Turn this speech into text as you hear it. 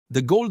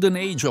the golden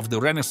age of the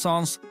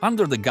Renaissance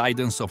under the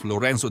guidance of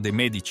Lorenzo de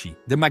Medici,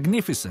 the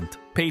Magnificent,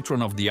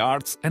 patron of the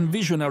arts and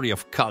visionary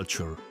of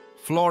culture.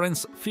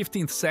 Florence,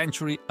 15th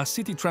century, a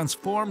city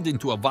transformed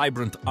into a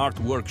vibrant art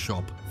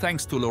workshop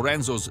thanks to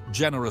Lorenzo's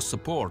generous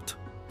support.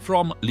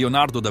 From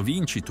Leonardo da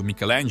Vinci to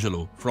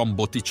Michelangelo, from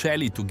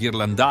Botticelli to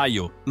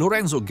Ghirlandaio,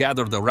 Lorenzo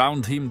gathered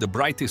around him the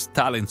brightest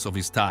talents of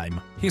his time.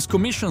 His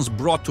commissions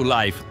brought to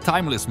life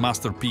timeless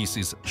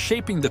masterpieces,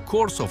 shaping the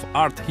course of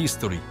art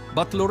history.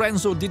 But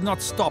Lorenzo did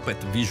not stop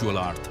at visual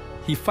art.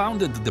 He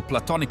founded the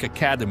Platonic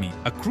Academy,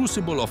 a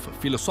crucible of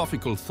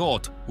philosophical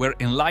thought where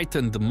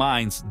enlightened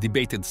minds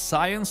debated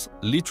science,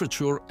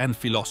 literature, and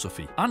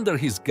philosophy. Under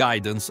his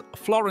guidance,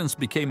 Florence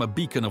became a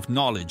beacon of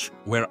knowledge,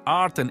 where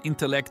art and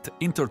intellect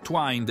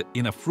intertwined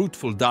in a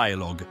fruitful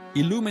dialogue,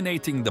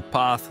 illuminating the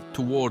path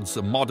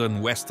towards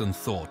modern Western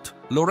thought.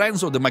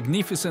 Lorenzo the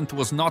Magnificent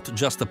was not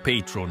just a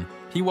patron.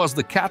 He was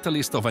the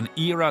catalyst of an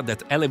era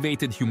that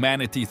elevated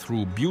humanity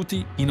through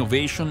beauty,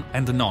 innovation,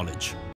 and knowledge.